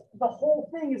 The whole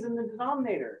thing is in the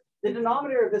denominator. The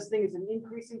denominator of this thing is an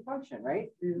increasing function, right?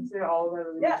 You didn't say all of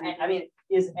that. Yeah, I mean,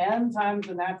 is n times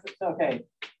the natural, okay.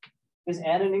 Is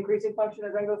n an increasing function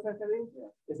as n goes to infinity?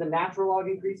 Is the natural log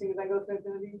increasing as n goes to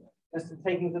infinity? Just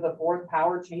taking to the fourth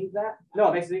power change that? No,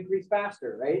 it makes it increase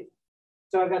faster, right?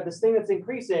 So I've got this thing that's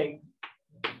increasing.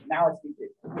 Now it's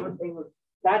decreasing.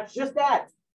 That's just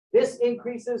that. This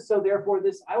increases, so therefore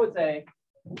this, I would say,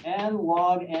 n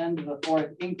log n to the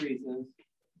fourth increases.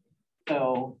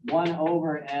 So 1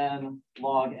 over n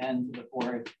log n to the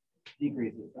fourth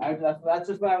decreases. That's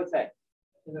just what I would say.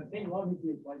 In the same logic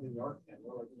you applied in the arctan,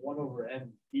 where like 1 over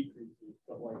n decreases,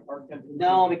 but like arctan.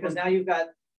 No, because now you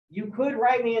could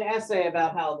write me an essay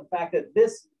about how the fact that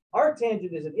this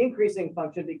arctangent is an increasing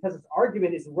function because its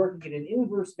argument is working in an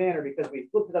inverse manner because we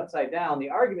flipped it upside down. The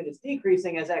argument is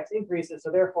decreasing as x increases,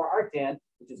 so therefore arctan,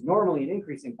 which is normally an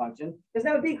increasing function, is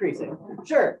now decreasing.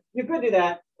 Sure, you could do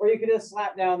that, or you could just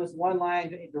slap down this one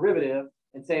line derivative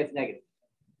and say it's negative.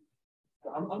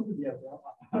 I'm with the essay.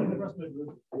 I'm the rest of the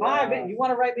group. Fine, you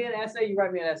want to write me an essay, you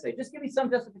write me an essay. Just give me some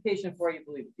justification for you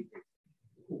believe it's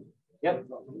decreasing. Yep.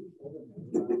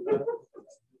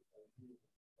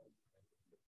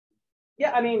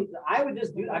 Yeah, I mean, I would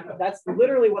just do, that's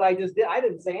literally what I just did. I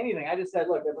didn't say anything. I just said,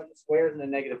 look, there's a bunch of squares and a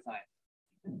negative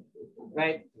sign.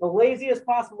 Right? The laziest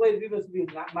possible way to do this would be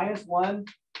 -1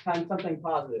 times something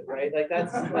positive, right? Like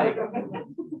that's like,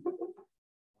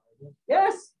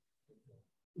 yes.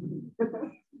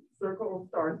 Circle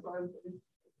star sign.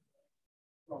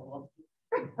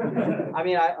 I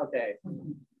mean, okay.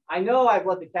 I know I've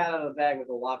let the cat out of the bag with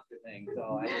the lobster thing,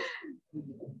 so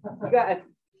you got.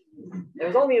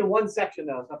 There's only in one section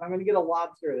though, so if I'm going to get a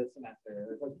lobster this semester,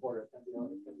 there's like 4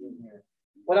 in here.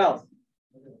 What else?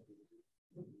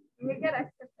 You get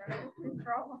extra credit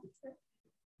for all lobster.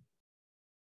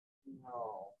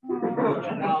 No.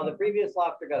 No, the previous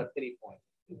lobster got a pity point.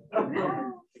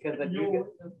 Because the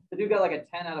dude got like a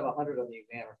 10 out of 100 on the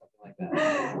exam or something like that.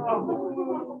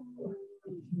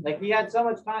 Like he had so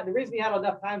much time. The reason he had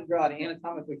enough time to draw an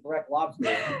anatomically correct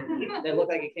lobster that looked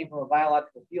like it came from a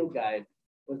biological field guide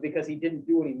was because he didn't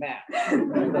do any math.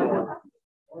 So,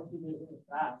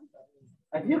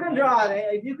 if you can draw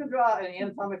an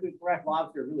anatomically correct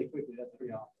lobster really quickly, that's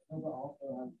pretty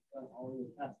awesome.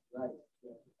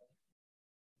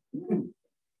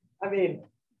 I mean,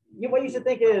 what you should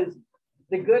think is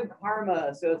the good karma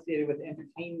associated with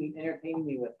entertaining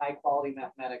me with high quality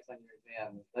mathematics on your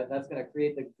exam. That's going to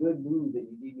create the good mood that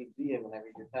you need me to be in when I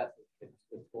read your test. It's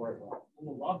score it well.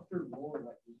 The lobster more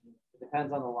like it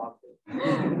depends on the lobster.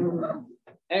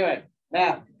 Anyway,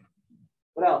 math.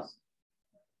 What else?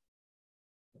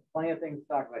 Plenty of things to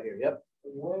talk about here. Yep.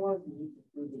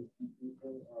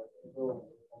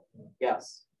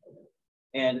 Yes.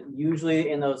 And usually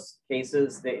in those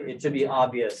cases, it should be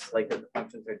obvious, like that the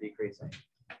functions are decreasing.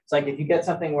 It's like if you get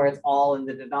something where it's all in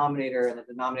the denominator and the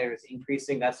denominator is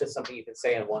increasing, that's just something you can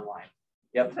say in one line.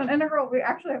 Yep. So an integral, we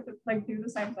actually have to like do the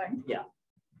same thing. Yeah.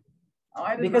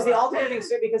 Oh, because the alternating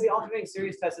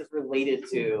series test is related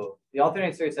to the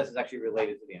alternating series test is actually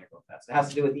related to the integral test. It has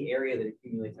to do with the area that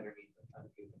accumulates underneath the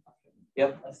function.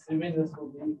 Yep. Assuming this will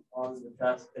be on the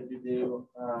test, could you do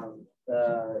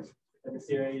the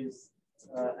series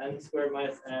n squared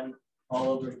minus n all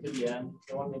over to the n?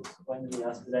 Someone explained to me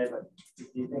yesterday, but do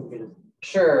you think it is?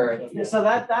 Sure. So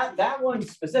that one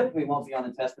specifically won't be on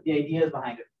the test, but the idea is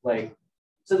behind it. Like,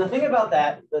 so the thing about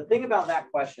that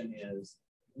question is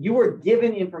you were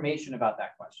given information about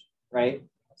that question, right?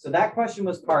 So that question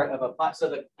was part of so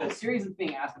the series that's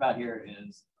being asked about here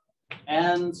is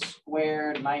n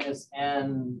squared minus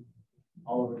n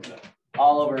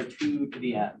all over 2 to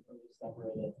the n.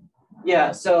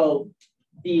 Yeah, so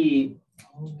the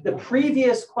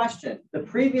previous question, the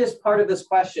previous part of this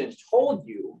question told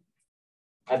you,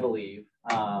 I believe,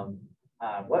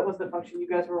 what was the function you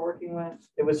guys were working with?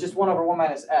 It was just 1 over 1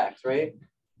 minus x, right?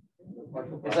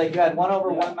 It's like you had 1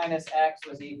 over 1 minus x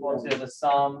was equal to the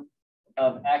sum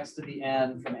of x to the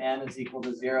n from n is equal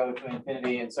to 0 to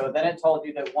infinity. And so then it told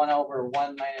you that 1 over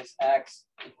 1 minus x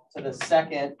to the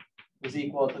second is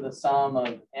equal to the sum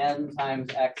of n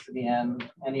times x to the n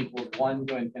equals 1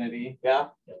 to infinity. Yeah.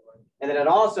 And then it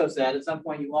also said at some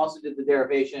point you also did the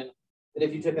derivation that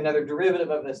if you took another derivative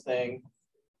of this thing,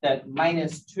 that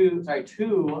 2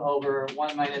 over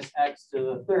 1 minus x to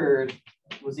the third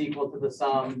was equal to the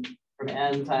sum from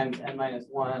n times n minus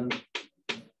 1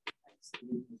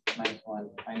 minus 1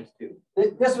 minus 2.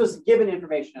 This was given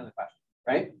information in the question,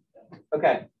 right?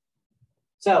 Okay.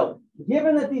 So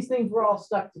given that these things were all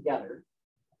stuck together,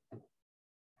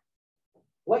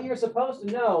 what you're supposed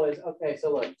to know is, okay,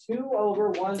 so look, 2 over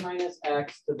 1 minus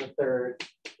x to the third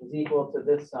is equal to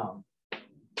this sum.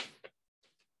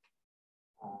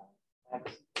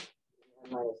 X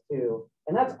n minus 2.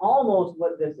 And that's almost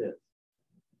what this is.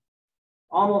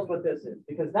 almost what this is,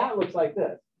 because that looks like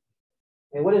this.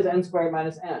 And what is n squared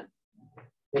minus n?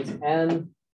 It's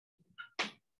n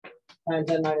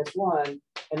times n minus 1,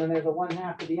 and then there's a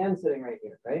 1/2 to the n sitting right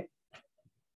here, right?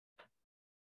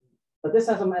 But this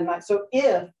has a n, so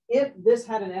if this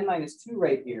had an n minus 2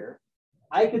 right here,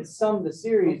 I could sum the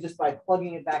series just by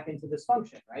plugging it back into this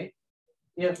function, right?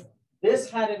 If this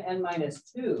had an n minus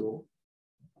 2,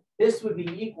 this would be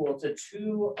equal to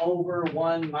 2 over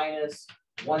 1 minus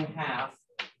 1/2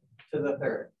 to the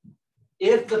third.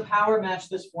 If the power matched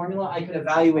this formula, I could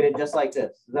evaluate it just like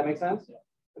this. Does that make sense?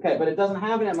 Okay, but it doesn't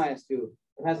have an n minus 2.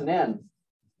 It has an n.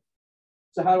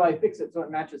 So how do I fix it so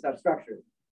it matches that structure?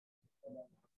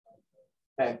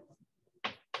 Okay.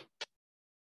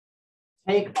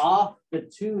 Take off the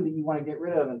 2 that you want to get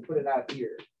rid of and put it out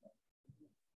here.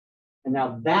 And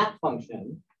now that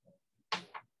function,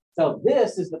 so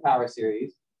this is the power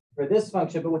series for this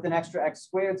function, but with an extra x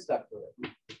squared stuck to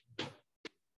it.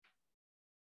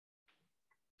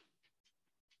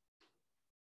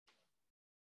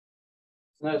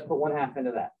 So now let's put 1/2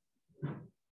 into that.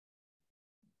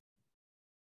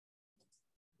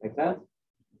 Make sense?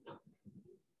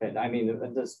 Okay, I mean,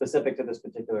 it's specific to this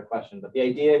particular question, but the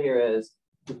idea here is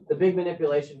the big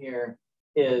manipulation here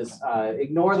is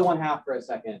ignore the 1/2 for a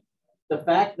second. The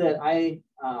fact that I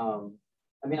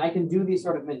mean, I can do these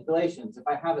sort of manipulations. If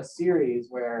I have a series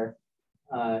where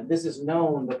this is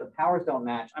known, but the powers don't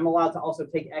match, I'm allowed to also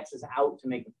take x's out to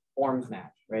make the forms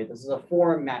match, right? This is a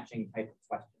form matching type of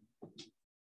question.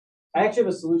 I actually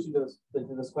have a solution to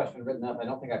this question written up. I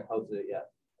don't think I posted it yet,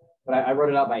 but I wrote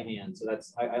it out by hand. So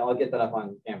that's, I'll get that up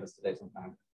on Canvas today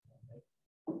sometime.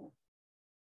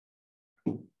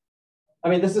 I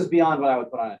mean, this is beyond what I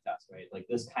would put on a test, right? Like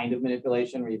this kind of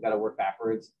manipulation where you've got to work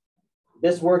backwards.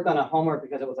 This worked on a homework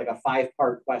because it was like a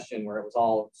 5-part question where it was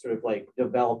all sort of like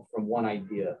developed from one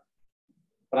idea.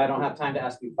 But I don't have time to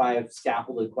ask you 5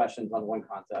 scaffolded questions on one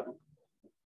concept.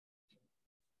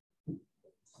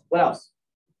 What else?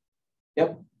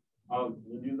 Yep.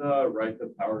 Would you write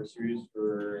the power series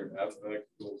for f of x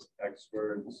equals x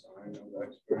squared sine of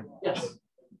x squared? Yes.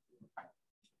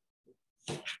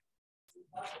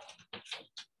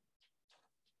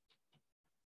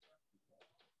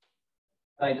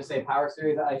 Did I just say power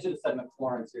series? I should have said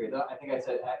Maclaurin series. I think I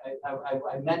said,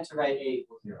 I meant to write a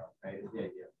equals 0, right? Is the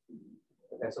idea.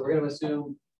 Okay, so we're going to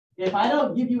assume, if I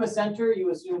don't give you a center,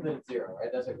 you assume that it's 0, right?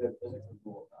 That's a good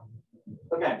rule.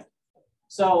 Okay,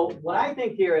 so what I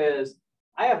think here is,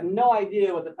 I have no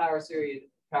idea what the power series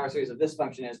of this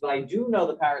function is, but I do know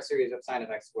the power series of sine of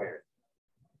x squared.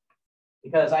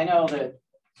 Because I know that,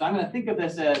 so I'm going to think of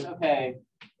this as, okay,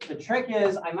 the trick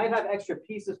is I might have extra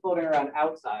pieces floating around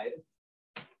outside.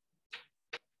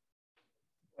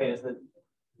 Wait, is it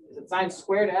sine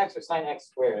squared x or sine x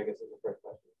squared? I guess is the first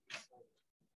question.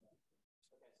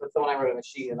 So it's the one I wrote on the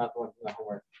sheet and not the one from the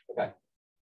homework. Okay.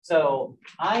 So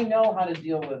I know how to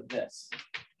deal with this.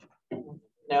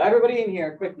 Now, everybody in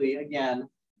here, quickly, again,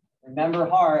 remember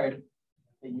hard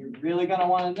that you're really going to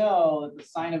want to know that the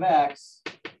sine of x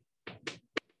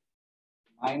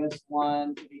minus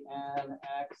 1 to the n,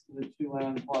 x to the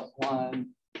 2n plus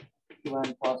 1,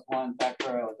 2n plus 1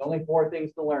 factorial. There's only 4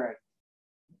 things to learn.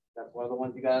 That's one of the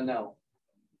ones you got to know.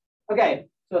 Okay,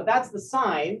 so if that's the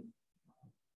sine,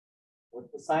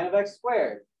 what's the sine of x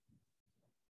squared?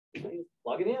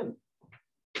 Plug it in.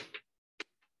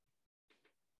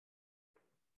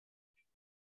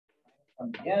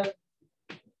 Again,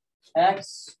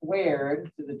 x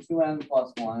squared to the 2n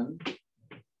plus 1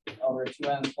 over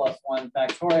 2n plus 1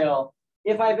 factorial.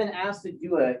 If I've been asked to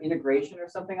do an integration or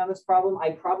something on this problem,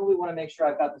 I probably want to make sure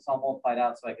I've got this all multiplied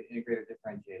out so I can integrate or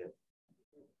differentiate it.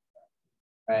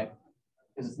 Right?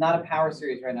 Because it's not a power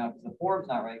series right now because the form's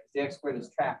not right, because the x squared is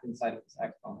trapped inside of this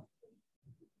exponent.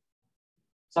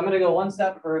 So I'm going to go one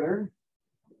step further,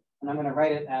 and I'm going to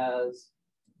write it as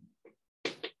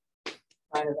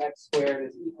sine of x squared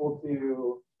is equal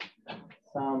to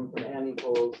sum from n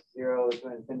equals 0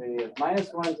 to infinity of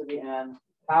minus 1 to the n.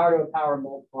 Power to a power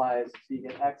multiplies, so you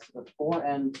get x to the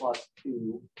 4n plus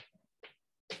 2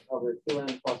 over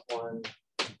 2n plus 1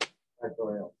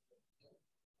 factorial.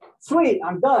 Sweet,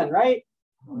 I'm done, right?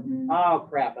 Mm-hmm. Oh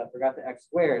crap, I forgot the x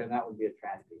squared, and that would be a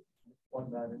tragedy.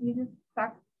 You just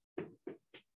suck.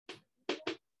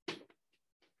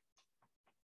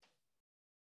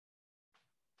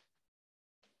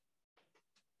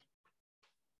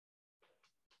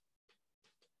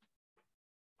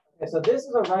 Okay, so this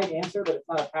is a right answer, but it's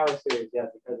not a power series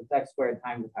yet because it's x squared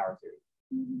times the power series.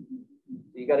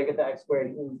 So you got to get the x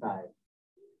squared inside.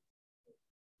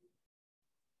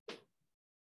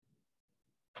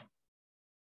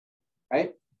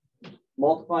 Right?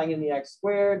 Multiplying in the x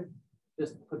squared,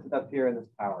 just puts it up here in this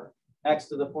power. X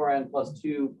to the 4n plus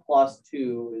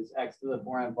 2 is x to the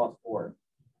 4n plus 4.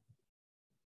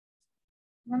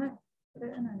 Wanna put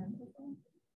it in an integral?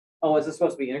 Oh, is this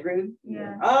supposed to be integrated?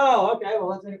 Yeah. Oh, okay.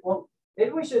 Well,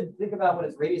 maybe we should think about what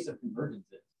its radius of convergence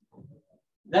is.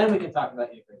 Then we can talk about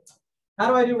integrating. How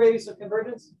do I do radius of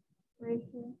convergence?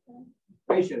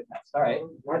 Ratio test. All right.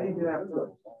 Why do you do that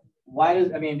first?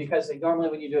 Because normally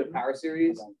when you do a power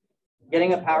series,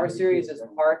 getting a power series is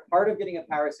part of getting a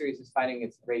power series is finding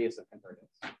its radius of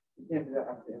convergence. You can't do that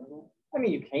after the interval? I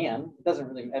mean, you can. It doesn't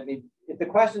really, if the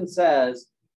question says,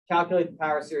 calculate the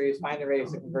power series, find the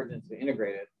radius of convergence to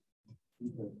integrate it,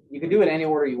 you can do it any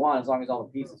order you want as long as all the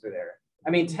pieces are there. I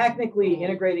mean, technically,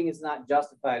 integrating is not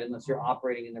justified unless you're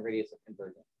operating in the radius of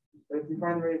convergence. But if you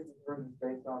find the radius of convergence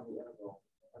based on the interval.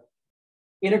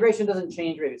 Integration doesn't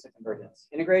change radius of convergence.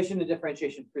 Integration and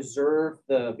differentiation preserve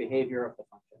the behavior of the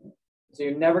function. So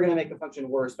you're never going to make the function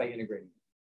worse by integrating.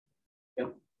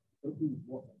 Yep.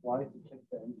 Why to check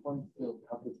the endpoint to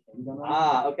calculate the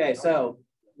Ah, okay. So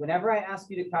whenever I ask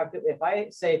you to calculate, if I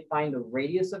say find the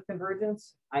radius of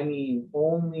convergence, I mean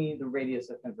only the radius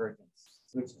of convergence,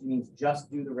 which means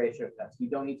just do the ratio test. You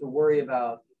don't need to worry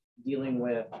about dealing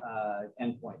with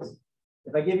endpoints.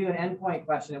 If I give you an endpoint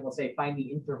question, it will say find the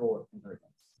interval of convergence.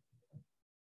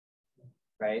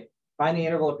 Right? Find the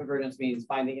interval of convergence means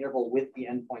find the interval with the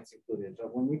endpoints included. So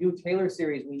when we do Taylor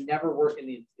series, we never work on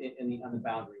the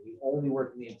boundary. We only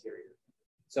work in the interior.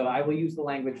 So I will use the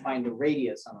language find the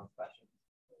radius on those questions.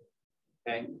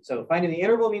 Okay, so finding the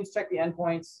interval means check the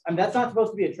endpoints. I mean, that's not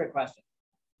supposed to be a trick question.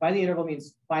 Find the interval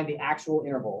means find the actual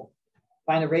interval.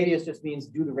 Find the radius just means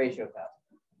do the ratio test.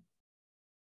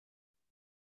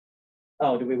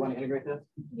 Oh, do we want to integrate this?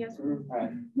 Yes. All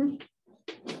right.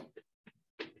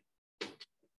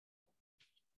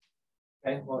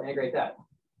 Okay, we'll integrate that.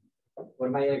 What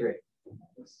am I integrating?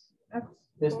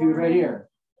 This dude right here.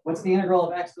 What's the integral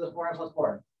of x to the 4n plus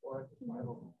 4?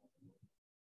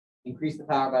 Increase the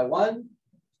power by 1,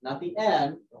 not the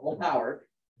n, the whole power,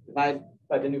 divide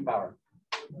by the new power.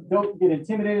 Don't get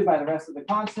intimidated by the rest of the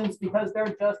constants because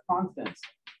they're just constants.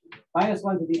 Minus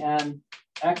 1 to the n,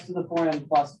 x to the 4n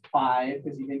plus 5,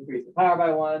 because you increase the power by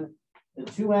 1, the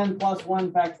 2n plus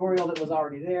 1 factorial that was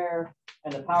already there,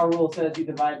 and the power rule says you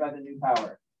divide by the new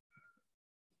power.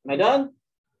 Am I done?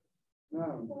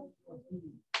 No.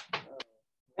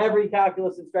 Every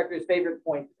calculus instructor's favorite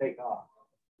point to take off.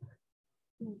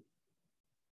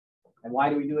 And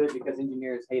why do we do it? Because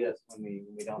engineers hate us when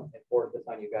we don't enforce this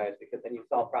on you guys, because then you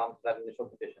solve problems with that initial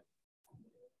condition.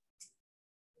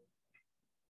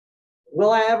 Will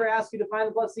I ever ask you to find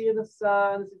the plus c in this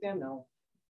exam? No.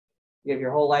 You have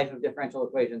your whole life of differential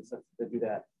equations to do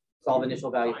that. Solve initial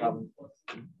value problems.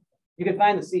 You can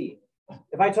find the c.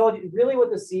 If I told you, really what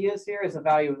the c is here is the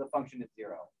value of the function at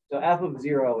 0. So f of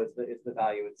 0 is the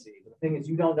value at c. But the thing is,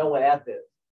 you don't know what f is.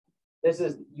 This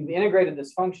is, you've integrated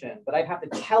this function, but I'd have to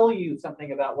tell you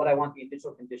something about what I want the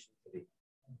initial conditions to be.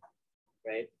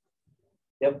 Right?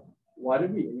 Yep. Why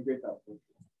did we integrate that function?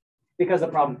 Because the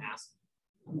problem asked.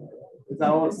 Is that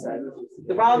all it said?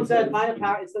 The problem said find a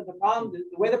power. It's the problem.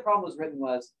 The way the problem was written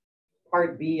was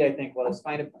part B, I think, was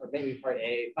find a, or maybe part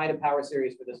A, find a power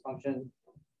series for this function.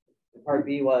 And part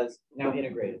B was now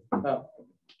integrated. Oh.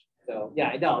 So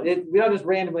yeah, no, we don't just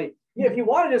randomly. Yeah, if you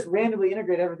want to just randomly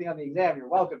integrate everything on the exam, you're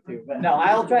welcome to. But no,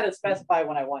 I'll try to specify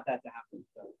when I want that to happen.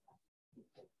 So.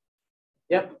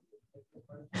 Yep.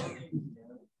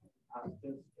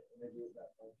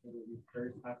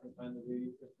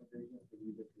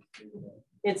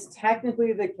 It's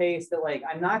technically the case that, like,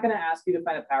 I'm not going to ask you to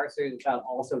find a power series without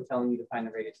also telling you to find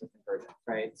the radius of convergence,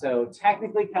 right? So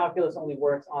technically, calculus only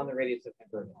works on the radius of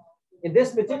convergence. In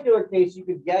this particular case, you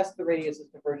could guess the radius of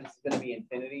convergence is going to be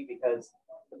infinity because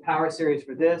the power series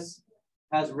for this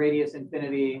has radius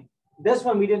infinity. This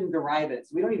one, we didn't derive it,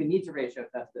 so we don't even need to ratio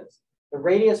test this. The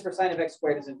radius for sine of x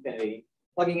squared is infinity.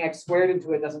 Plugging x squared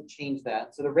into it doesn't change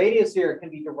that. So the radius here can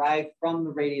be derived from the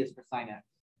radius for sine x.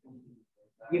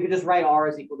 You can just write r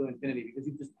is equal to infinity because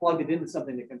you just plugged it into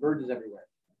something that converges everywhere.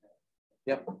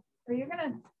 Yep. Are you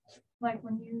gonna, like,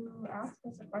 when you ask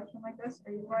us a question like this,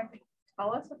 are you going to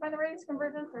tell us to find the radius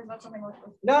convergence, or is that something we're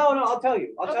supposed to do? No, I'll tell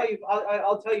you. I'll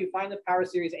tell you. Find the power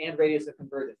series and radius of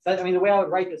convergence. I mean, the way I would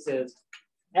write this is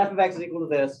f of x is equal to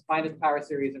this. Find its power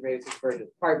series and radius of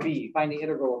convergence. Part B, find the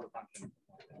integral of the function.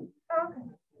 Oh, okay.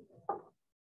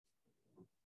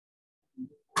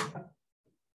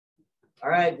 All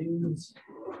right, dudes.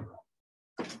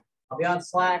 I'll be on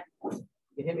Slack. You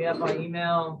can hit me up on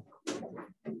email.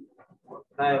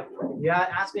 If you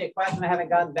ask me a question I haven't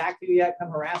gotten back to you yet, come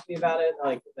harass me about it.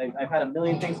 Like, I've had a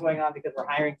million things going on because we're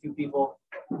hiring 2 people.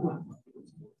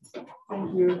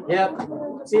 Thank you. Yep.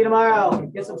 See you tomorrow.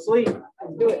 Get some sleep.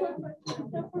 Let's do it.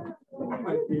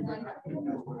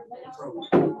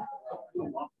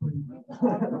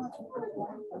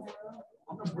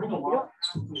 Bring a lot.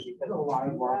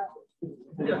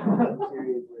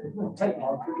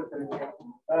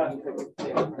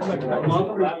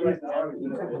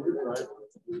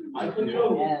 I can do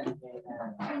it.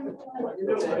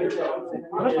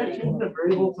 What if I change the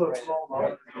variable to a small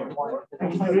number?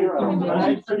 That's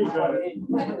pretty good.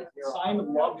 Sign of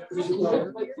love. Do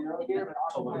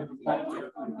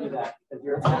that because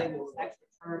you're adding this extra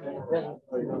term and then.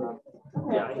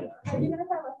 Yeah. Are you gonna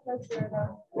have a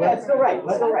special? Yeah, it's still right.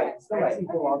 It's still right. It's still right.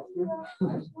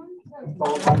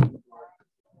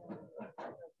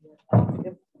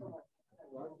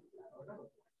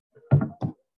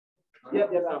 Yep,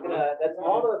 I'm gonna, that's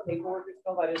all the paperwork is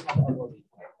still, I just have to upload it.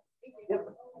 Yep.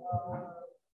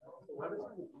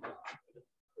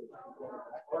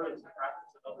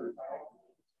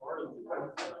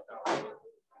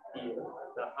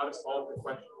 How to solve the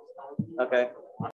questions. Okay.